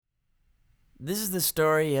This is the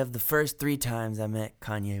story of the first 3 times I met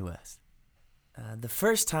Kanye West. The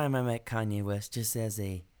first time I met Kanye West, just as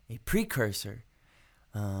a precursor,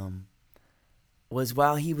 um, was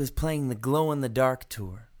while he was playing the Glow in the Dark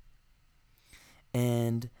tour.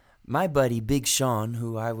 And my buddy, Big Sean,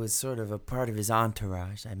 who I was sort of a part of his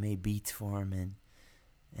entourage, I made beats for him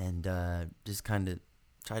and just kind of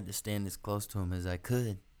tried to stand as close to him as I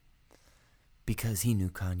could because he knew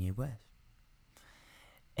Kanye West.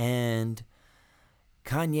 And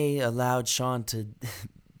Kanye allowed Sean to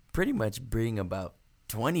pretty much bring about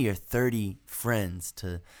 20 or 30 friends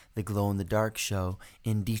to the Glow in the Dark show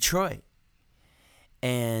in Detroit.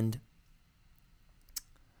 And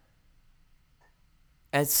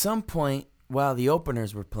at some point, while the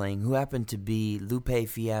openers were playing, who happened to be Lupe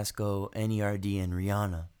Fiasco, NERD, and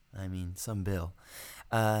Rihanna, I mean, some bill.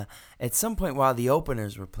 At some point while the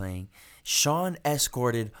openers were playing, Sean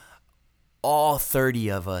escorted all 30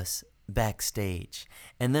 of us backstage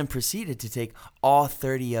and then proceeded to take all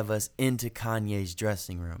 30 of us into Kanye's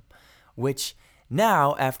dressing room, which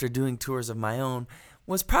now, after doing tours of my own,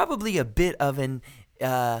 was probably a bit of an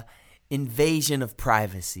invasion of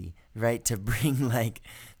privacy, right? To bring like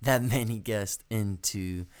that many guests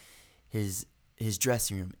into his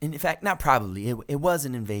dressing room. In fact, not probably, it was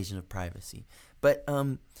an invasion of privacy. But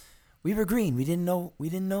we were green. We didn't know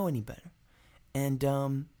any better.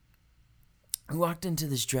 And we walked into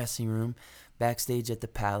this dressing room backstage at the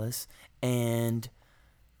Palace, and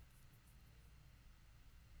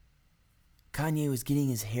Kanye was getting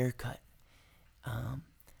his hair cut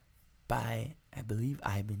by, I believe,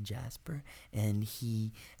 Ivan Jasper, and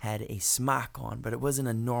he had a smock on, but it wasn't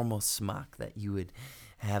a normal smock that you would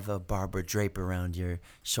have a barber drape around your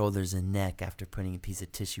shoulders and neck after putting a piece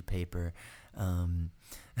of tissue paper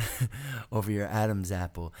over your Adam's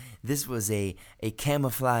apple. This was a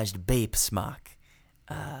camouflaged Bape smock,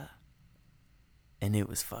 and it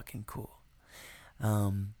was fucking cool.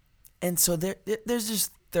 And so there's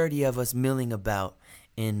just 30 of us milling about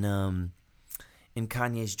in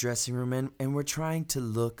Kanye's dressing room, and we're trying to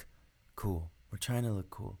look cool.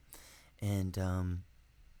 And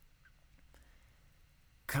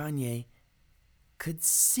Kanye could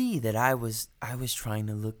see that I was trying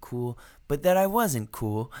to look cool, but that I wasn't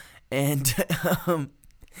cool, and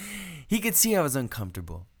he could see I was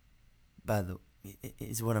uncomfortable.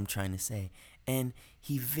 Is what I'm trying to say. And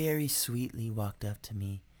he very sweetly walked up to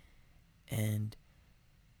me and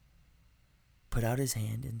put out his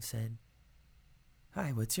hand and said,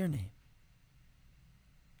 "Hi, what's your name?"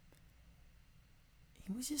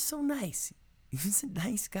 He was just so nice. He was a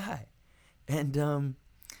nice guy. And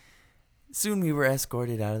soon we were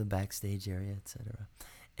escorted out of the backstage area, etc.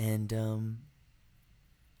 And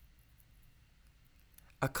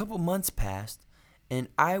a couple months passed, and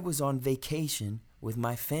I was on vacation with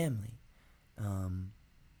my family.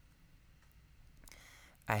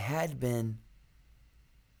 I had been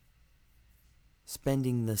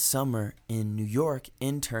spending the summer in New York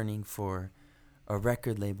interning for a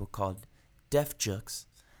record label called Def Jux,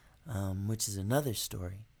 which is another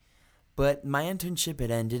story. But my internship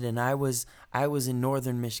had ended, and I was in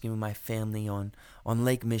northern Michigan with my family on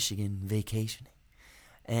Lake Michigan vacationing.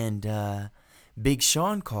 And Big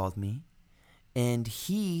Sean called me, and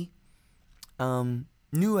he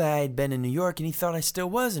knew I had been in New York, and he thought I still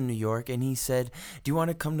was in New York, and he said, "Do you want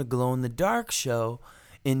to come to Glow in the Dark show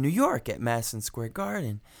in New York at Madison Square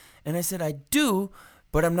Garden?" And I said, "I do,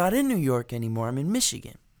 but I'm not in New York anymore. I'm in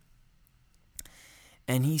Michigan."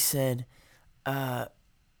 And he said,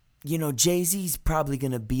 Jay-Z's probably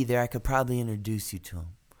going to be there. I could probably introduce you to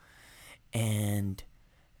him. And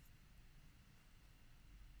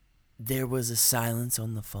there was a silence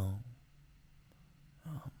on the phone.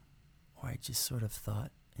 Or I just sort of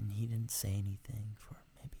thought, and he didn't say anything for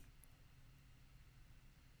maybe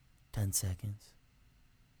 10 seconds.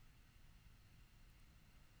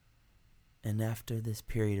 And after this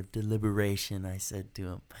period of deliberation, I said to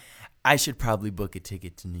him, "I should probably book a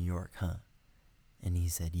ticket to New York, huh?" And he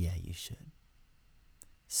said, "Yeah, you should."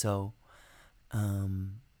 So,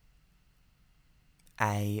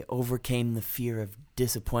 I overcame the fear of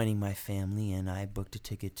disappointing my family, and I booked a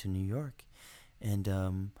ticket to New York.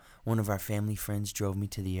 And one of our family friends drove me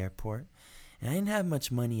to the airport. And I didn't have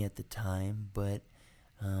much money at the time, but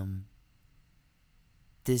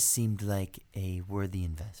this seemed like a worthy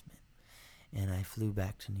investment. And I flew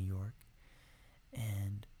back to New York.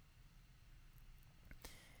 And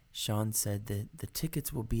Sean said that the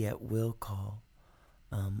tickets will be at will call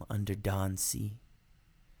under Don C.,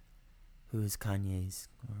 who is Kanye's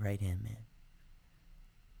right-hand man.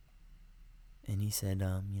 And he said,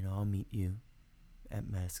 I'll meet you at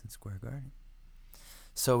Madison Square Garden.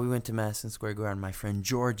 So we went to Madison Square Garden, my friend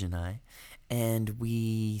George and I, and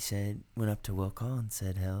we went up to Will Call and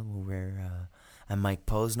said, "Hell, I'm Mike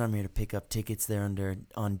Posner. I'm here to pick up tickets. They're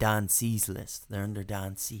on Don C's list. They're under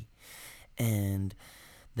Don C." And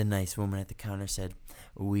the nice woman at the counter said,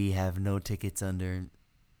 "We have no tickets under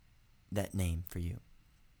that name for you."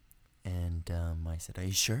 And I said, "Are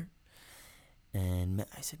you sure?" And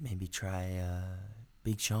I said, "Maybe try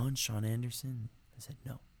Big Sean Anderson." I said,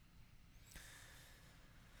 "No."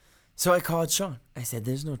 So I called Sean. I said,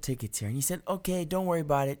 "There's no tickets here." And he said, "Okay, don't worry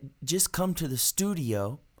about it. Just come to the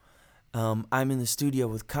studio. I'm in the studio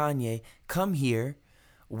with Kanye. Come here,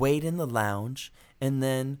 wait in the lounge, and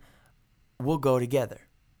then we'll go together."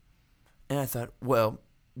 And I thought, well,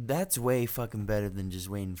 that's way fucking better than just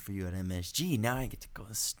waiting for you at MSG. Now I get to go to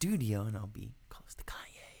the studio and I'll be close to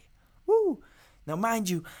Kanye. Woo! Now, mind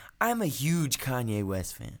you, I'm a huge Kanye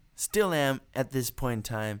West fan. Still am at this point in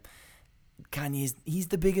time. He's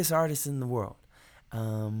the biggest artist in the world.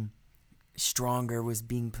 Stronger was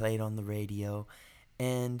being played on the radio,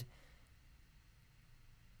 and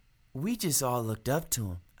we just all looked up to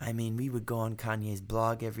him. I mean, we would go on Kanye's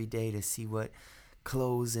blog every day to see what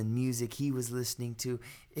clothes and music he was listening to.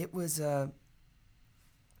 It was a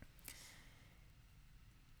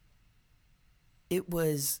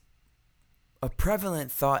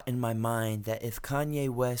prevalent thought in my mind that if Kanye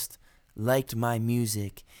West liked my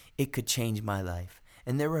music, it could change my life.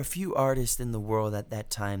 And there were a few artists in the world at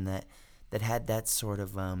that time that had that sort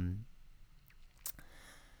of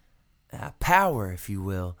power, if you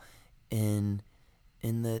will, in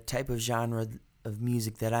the type of genre of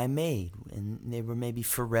music that I made. And they were maybe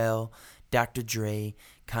Pharrell, Dr. Dre,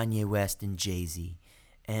 Kanye West, and Jay-Z.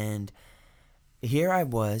 And here I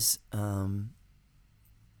was,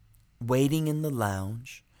 waiting in the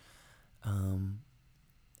lounge,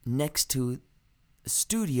 next to a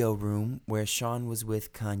studio room where Sean was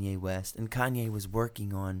with Kanye West, and Kanye was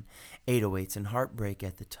working on 808s and Heartbreak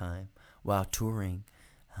at the time while touring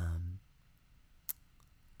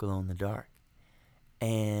Glow in the Dark.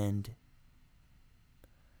 And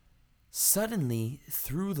suddenly,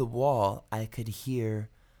 through the wall, I could hear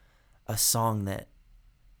a song that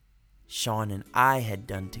Sean and I had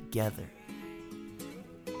done together.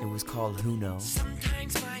 It was called Who Knows.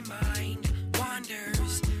 Sometimes my mind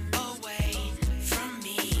wanders away from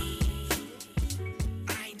me.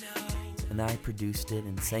 I know. And I produced it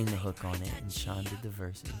and sang the hook on it, and Sean did the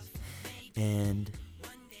verses. And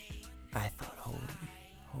I thought,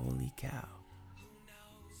 holy cow.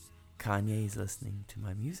 Kanye is listening to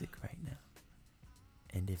my music right now.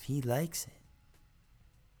 And if he likes it,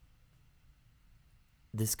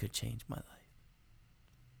 this could change my life.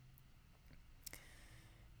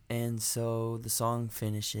 And so the song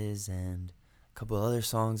finishes and a couple other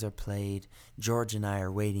songs are played. George and I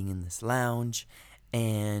are waiting in this lounge,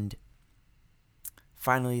 and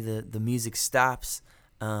finally the music stops.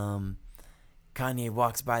 Kanye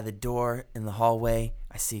walks by the door in the hallway.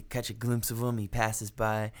 I catch a glimpse of him. He passes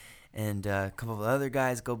by, and a couple of other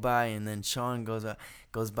guys go by, and then Sean goes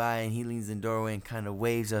by, and he leans in the doorway and kind of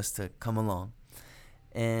waves us to come along.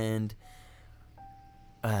 And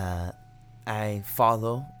I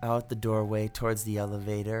follow out the doorway towards the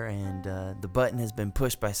elevator, and the button has been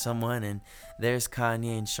pushed by someone, and there's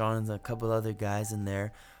Kanye and Sean and a couple other guys in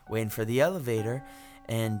there waiting for the elevator.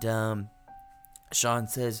 And Sean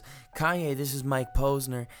says, "Kanye, this is Mike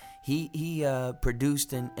Posner. He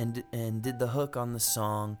produced and did the hook on the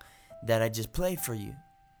song that I just played for you."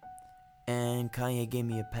 And Kanye gave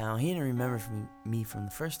me a pound. He didn't remember me from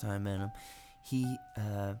the first time I met him. He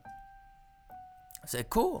said,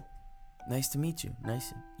 "Cool. Nice to meet you."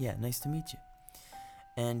 Nice to meet you.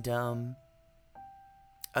 And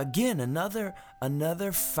again,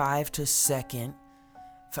 another 5 to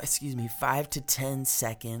 10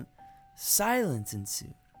 second silence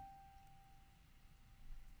ensued.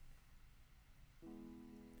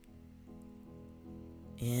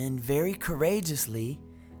 And very courageously,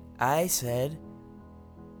 I said,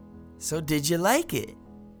 "So did you like it?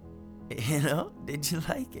 Did you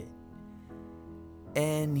like it?"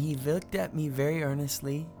 And he looked at me very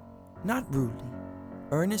earnestly, not rudely,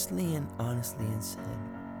 earnestly and honestly, and said,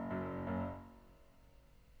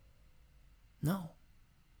 "No."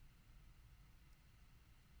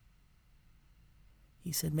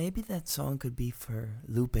 He said, "Maybe that song could be for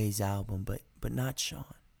Lupe's album, but not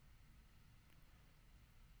Sean."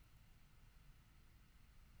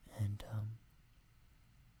 And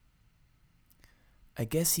I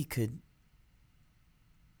guess he could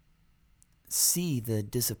see the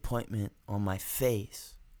disappointment on my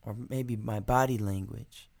face, or maybe my body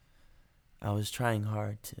language. I was trying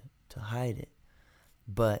hard to hide it,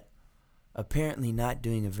 but apparently not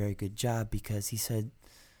doing a very good job, because he said,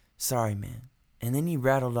 "Sorry, man." And then he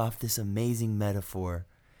rattled off this amazing metaphor,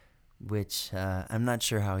 which I'm not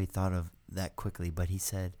sure how he thought of that quickly, but he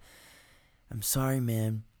said, "I'm sorry,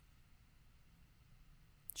 man.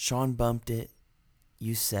 Sean bumped it.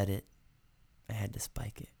 You said it. I had to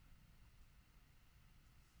spike it."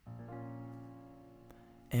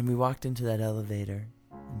 And we walked into that elevator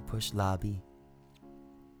and pushed lobby.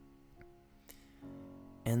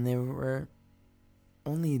 And there were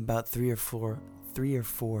only about three or four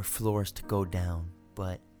floors to go down,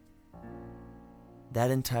 but that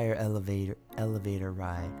entire elevator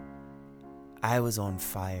ride, I was on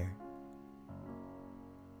fire.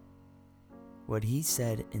 What he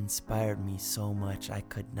said inspired me so much, I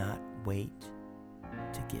could not wait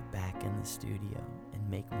to get back in the studio and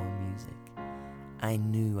make more music. I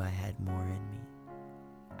knew I had more in me.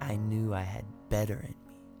 I knew I had better in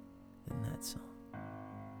me than that song.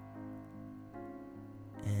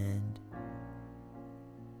 And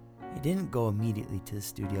it didn't go immediately to the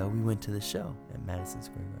studio. We went to the show at Madison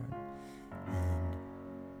Square Garden. And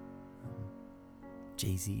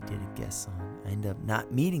Jay-Z did a guest song. I ended up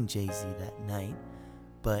not meeting Jay-Z that night,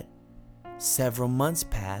 but several months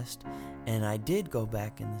passed, and I did go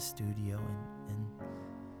back in the studio and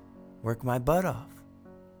work my butt off.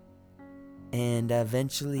 And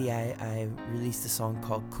eventually I released a song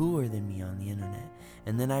called Cooler Than Me on the internet.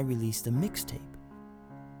 And then I released a mixtape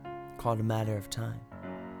called A Matter of Time.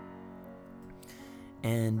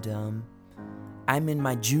 And I'm in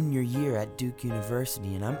my junior year at Duke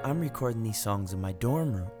University, and I'm recording these songs in my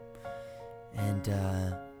dorm room. And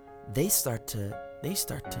they start to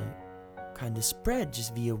kind of spread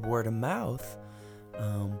just via word of mouth.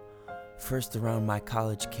 First around my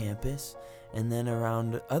college campus, and then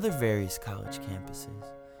around other various college campuses.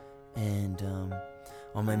 And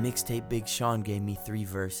on my mixtape, Big Sean gave me 3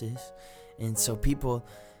 verses. And so people,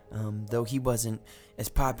 though he wasn't as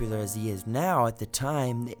popular as he is now at the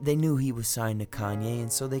time, they knew he was signed to Kanye,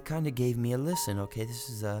 and so they kind of gave me a listen. Okay, this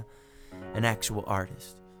is an actual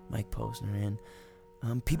artist, Mike Posner,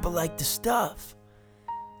 and people like the stuff.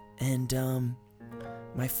 And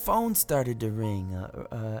my phone started to ring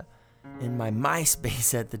in my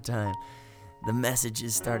MySpace at the time. The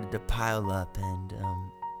messages started to pile up, and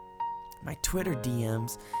my Twitter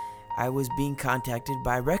DMs, I was being contacted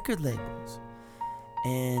by record labels.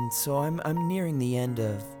 And so I'm nearing the end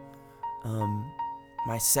of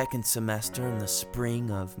my second semester in the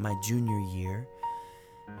spring of my junior year.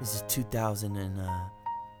 This is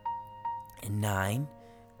 2009,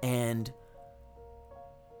 and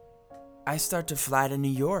I start to fly to New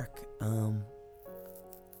York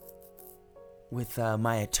with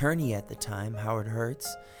my attorney at the time, Howard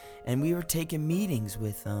Hertz, and we were taking meetings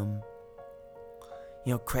with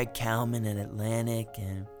Craig Kalman at Atlantic,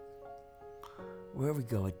 and where we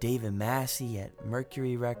go with David Massey at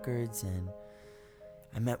Mercury Records, and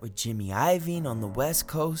I met with Jimmy Iovine on the West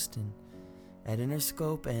Coast and at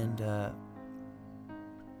Interscope, and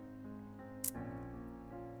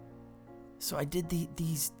so I did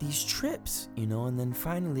these trips, and then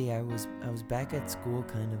finally I was back at school,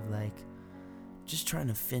 kind of like just trying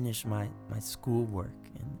to finish my schoolwork,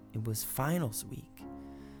 and it was finals week,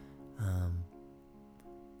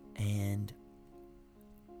 and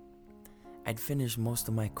I'd finished most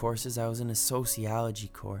of my courses. I was in a sociology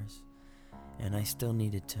course, and I still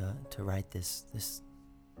needed to write this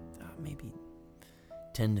maybe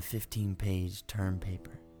 10 to 15 page term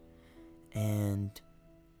paper. And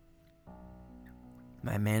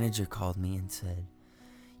my manager called me and said,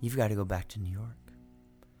 "You've got to go back to New York."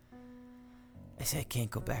 I said, "I can't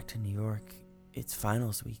go back to New York. It's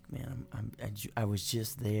finals week, man. I was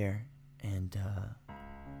just there, and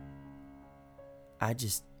I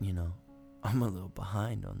just, I'm a little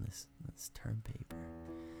behind on this term paper."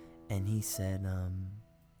 And he said,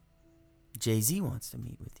 "Jay-Z wants to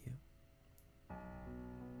meet with you."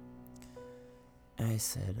 And I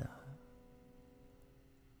said,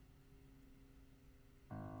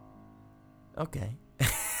 "Okay."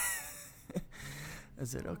 I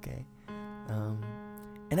said, "Okay."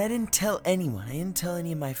 And I didn't tell anyone. I didn't tell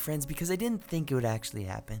any of my friends, because I didn't think it would actually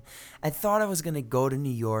happen. I thought I was going to go to New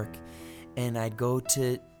York, and I'd go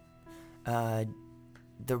to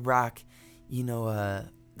the Rock, the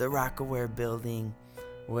Rockaware building,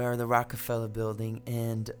 or the Rockefeller building,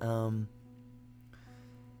 and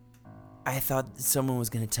I thought someone was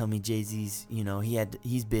going to tell me Jay-Z's,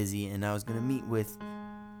 he's busy, and I was going to meet with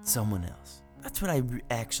someone else. That's what I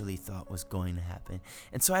actually thought was going to happen.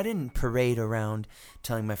 And so I didn't parade around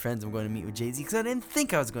telling my friends I'm going to meet with Jay-Z, because I didn't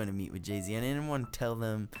think I was going to meet with Jay-Z. And I didn't want to tell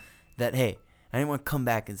them that, hey, I didn't want to come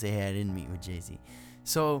back and say, hey, I didn't meet with Jay-Z.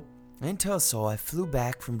 So I didn't tell a soul. I flew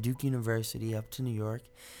back from Duke University up to New York,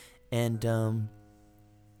 and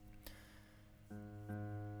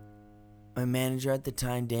my manager at the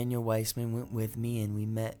time, Daniel Weissman, went with me, and we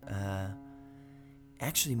met.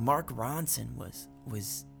 Actually, Mark Ronson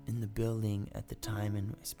was in the building at the time,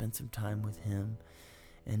 and I spent some time with him.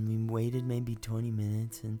 And we waited maybe 20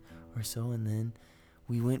 minutes or so, and then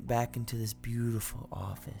we went back into this beautiful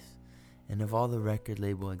office. And of all the record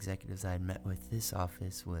label executives I had met with, this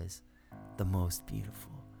office was the most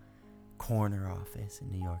beautiful. Corner office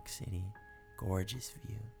in New York City. Gorgeous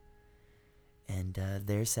view. And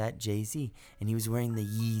there sat Jay-Z, and he was wearing the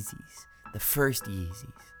Yeezys, the first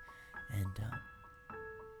Yeezys. And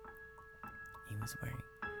he was wearing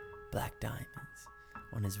black diamonds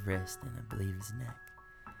on his wrist and I believe his neck.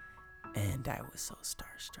 And I was so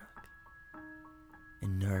starstruck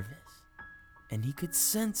and nervous. And he could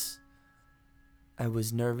sense I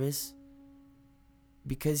was nervous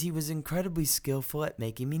because he was incredibly skillful at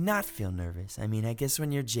making me not feel nervous. I mean, I guess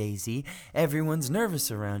when you're Jay-Z, everyone's nervous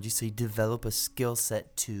around you, so you develop a skill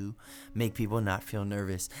set to make people not feel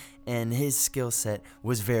nervous. And his skill set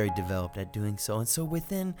was very developed at doing so. And so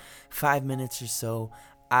within 5 minutes or so,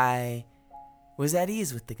 I was at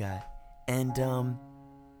ease with the guy. And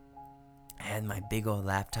I had my big old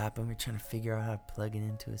laptop, and we were trying to figure out how to plug it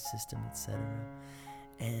into a system, etc.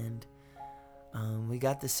 And we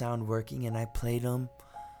got the sound working, and I played him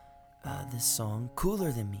this song,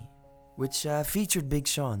 Cooler Than Me, which featured Big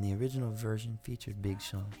Sean. The original version featured Big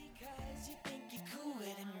Sean.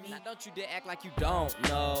 Now don't you dare act like you don't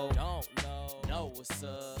know what's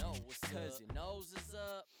up, cause your nose is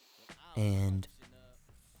up. And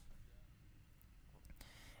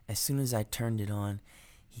as soon as I turned it on,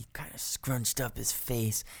 he kind of scrunched up his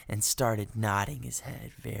face and started nodding his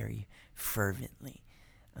head very fervently.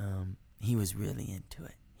 He was really into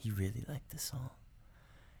it. He really liked the song.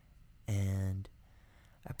 And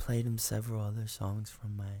I played him several other songs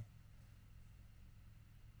from my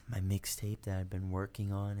mixtape that I've been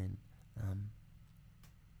working on,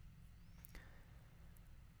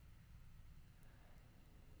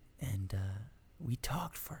 and we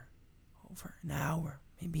talked for over an hour,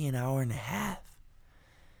 maybe an hour and a half.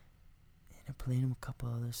 And I played him a couple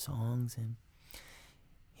other songs, and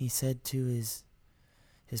he said to his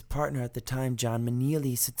partner at the time, John Maneely,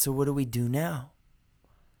 he said, "So what do we do now?"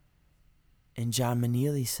 And John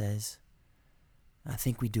Maneely says, "I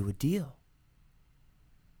think we do a deal."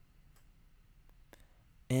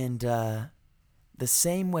 And the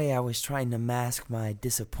same way I was trying to mask my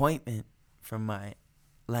disappointment from my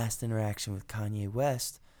last interaction with Kanye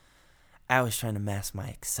West, I was trying to mask my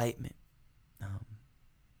excitement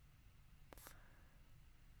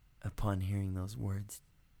upon hearing those words.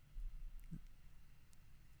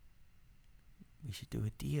 We should do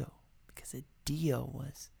a deal, because a deal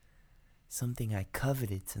was something I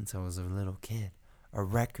coveted since I was a little kid, a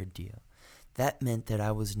record deal. That meant that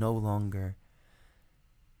I was no longer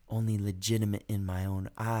only legitimate in my own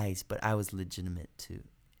eyes, but I was legitimate to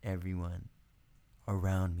everyone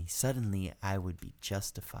around me. Suddenly, I would be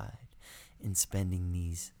justified in spending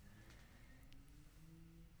these,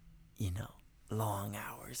 long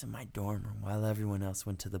hours in my dorm room while everyone else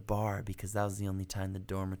went to the bar, because that was the only time the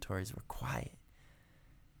dormitories were quiet.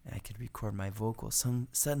 I could record my vocals.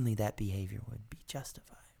 Suddenly that behavior would be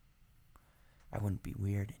justified. I wouldn't be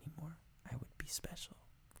weird anymore. I would be special.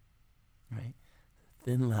 Right?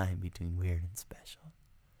 Thin line between weird and special.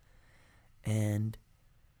 And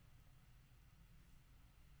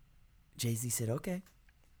Jay-Z said, okay.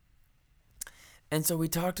 And so we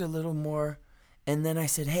talked a little more, and then I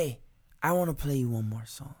said, hey, I want to play you one more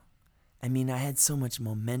song. I mean, I had so much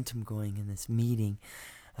momentum going in this meeting.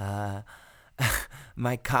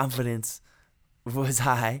 My confidence was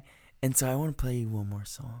high, and so I want to play you one more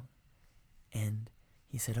song. And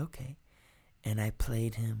he said, okay. And I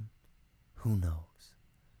played him Who Knows,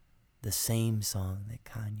 the same song that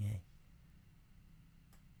Kanye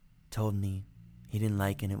told me he didn't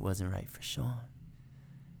like and it wasn't right for Sean.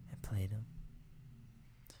 I played him.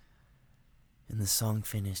 And the song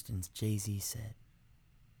finished, and Jay-Z said,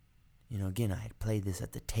 again, I had played this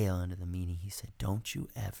at the tail end of the meeting. He said, don't you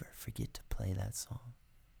ever forget to play that song.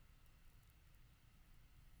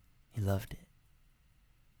 He loved it.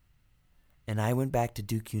 And I went back to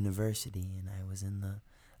Duke University, and I was in the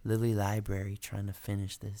Lilly Library trying to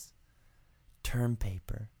finish this term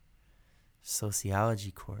paper,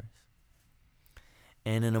 sociology course.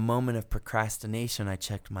 And in a moment of procrastination, I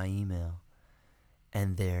checked my email,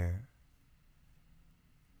 and there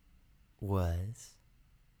was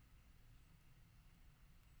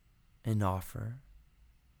an offer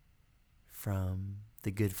from the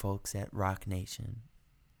good folks at Rock Nation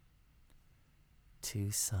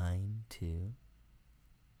to sign to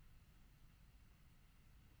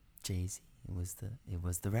Jay-Z. It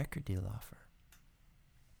was the record deal offer.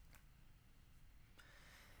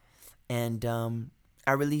 And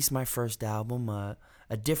I released my first album. A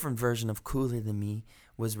different version of Cooler Than Me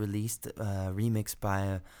was released, remixed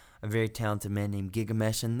by a very talented man named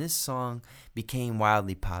Gigamesh. And this song became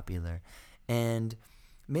wildly popular. And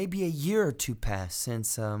maybe a year or two passed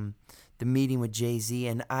since the meeting with Jay-Z,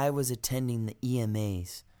 and I was attending the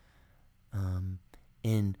EMAs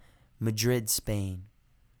in Madrid, Spain,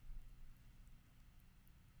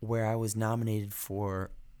 where I was nominated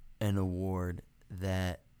for an award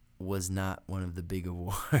that was not one of the big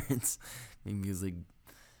awards. Maybe it was like,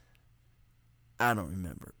 I don't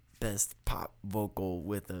remember, best pop vocal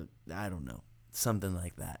with I don't know, something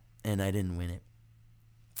like that. And I didn't win it.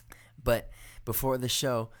 But before the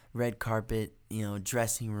show, red carpet,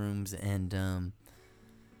 dressing rooms, and a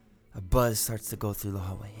buzz starts to go through the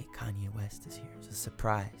hallway. Hey, Kanye West is here. It's a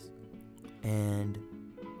surprise. And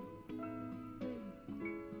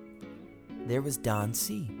there was Don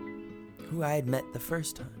C, who I had met the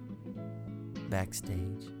first time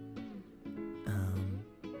backstage.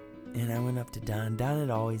 And I went up to Don. Don had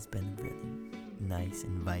always been a really nice,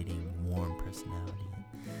 inviting, warm personality.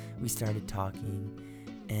 We started talking,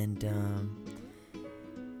 and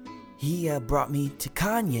he brought me to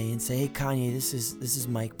Kanye and said, "Hey, Kanye, this is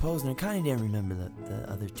Mike Posner." Kanye didn't remember the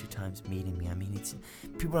other two times meeting me. I mean,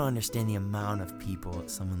 people don't understand the amount of people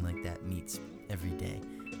someone like that meets every day,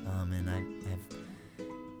 and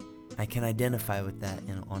I can identify with that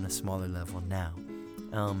on a smaller level now.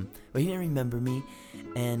 But he didn't remember me,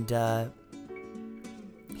 and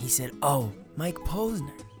he said, "Oh, Mike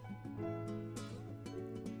Posner."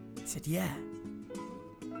 I said, "Yeah."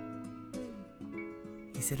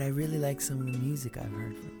 He said, "I really like some of the music I've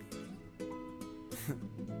heard from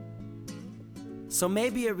you." So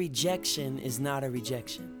maybe a rejection is not a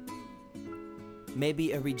rejection.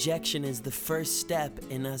 Maybe a rejection is the first step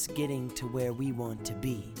in us getting to where we want to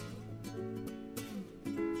be.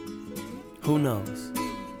 Who knows?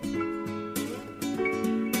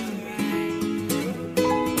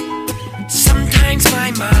 Sometimes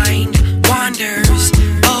my mind wanders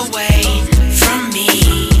away from me.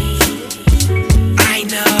 I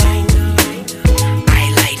know I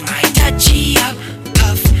light my touchy up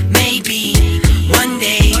puff. Maybe one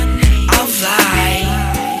day I'll fly.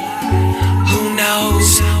 Who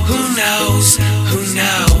knows? Who knows? Who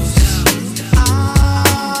knows?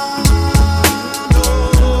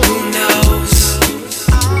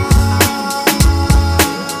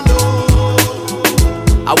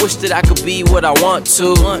 I wish that I could be what I want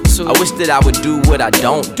to. I wish that I would do what I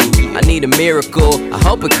don't do. I need a miracle, I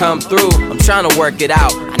hope it come through. I'm trying to work it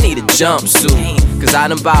out, I need a jumpsuit. Cause I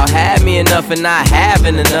done about had me enough and not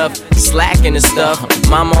having enough. Slacking and stuff,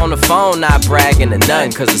 mama on the phone not bragging or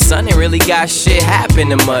nothing. Cause the son ain't really got shit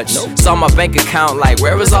happening much. Saw my bank account like,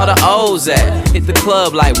 where was all the O's at? Hit the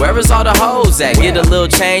club like, where was all the hoes at? Get a little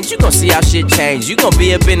change, you gon' see how shit change. You gon'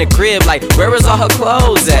 be up in the crib like, where was all her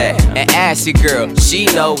clothes at? And ask your girl, she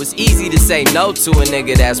know it's easy to say no to a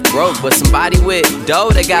nigga that's broke. But somebody with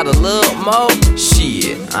dough that got a little more,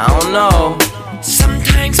 shit, I don't know.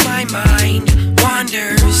 Sometimes my mind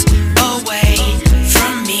wanders away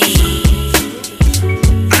from me.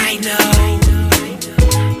 I know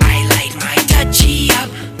I light my touchy up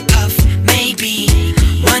puff. Maybe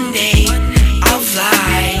one day I'll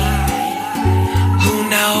fly. Who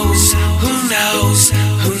knows? Who knows?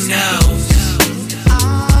 Who knows?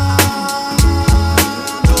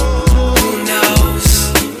 Who knows?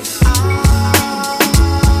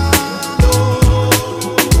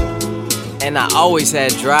 And I always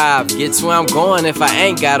had drive, get to where I'm going if I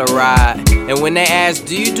ain't gotta ride. And when they ask,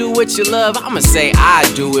 do you do what you love? I'ma say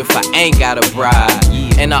I do if I ain't gotta bride.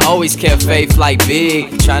 And I always kept faith like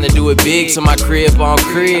big, trying to do it big so my crib on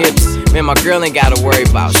cribs. Man, my girl ain't gotta worry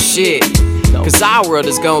about shit, cause our world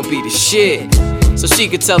is gonna be the shit. So she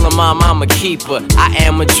could tell her mom I'm a keeper, I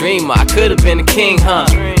am a dreamer, I could've been a king, huh?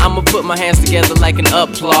 I'ma put my hands together like an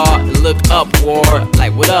applaud and look upward,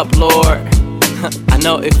 like what up, Lord? I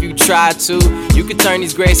know if you try to, you could turn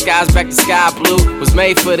these gray skies back to sky blue. Was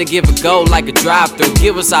made for to give a go like a drive-through.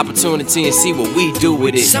 Give us opportunity and see what we do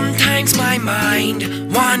with it. Sometimes my mind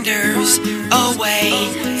wanders away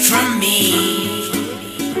from me.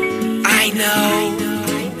 I know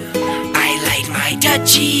I light my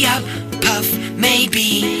touchy up puff.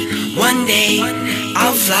 Maybe one day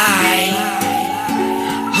I'll fly.